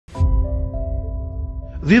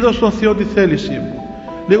Δίδω στον Θεό τη θέλησή μου.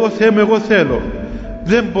 Λέγω, Θεέ μου, εγώ θέλω,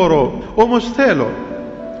 δεν μπορώ, όμως θέλω.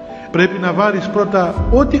 Πρέπει να βάλεις πρώτα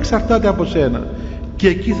ό,τι εξαρτάται από σένα, και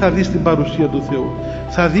εκεί θα δεις την παρουσία του Θεού,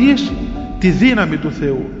 θα δεις τη δύναμη του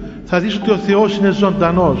Θεού, θα δεις ότι ο Θεός είναι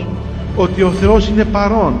ζωντανός, ότι ο Θεός είναι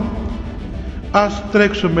παρόν. Ας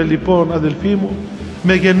τρέξουμε λοιπόν, αδελφοί μου,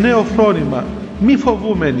 με γενναίο φρόνημα, μη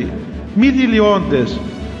φοβούμενοι, μη δειλιώντες,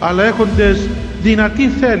 αλλά έχοντες δυνατή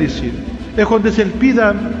θέληση, έχοντες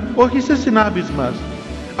ελπίδα όχι σε συνάπεις μας,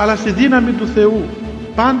 αλλά στη δύναμη του Θεού.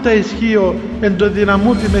 Πάντα ισχύω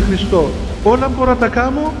ἐνδυναμοῦντί με Χριστό. Όλα μπορώ να τα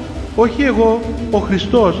κάνω, όχι εγώ, ο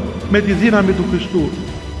Χριστός, με τη δύναμη του Χριστού.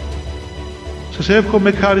 Σας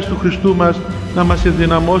εύχομαι χάρις του Χριστού μας να μας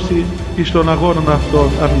ενδυναμώσει εις τον αγώνα αυτόν.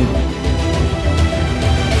 Αμήν.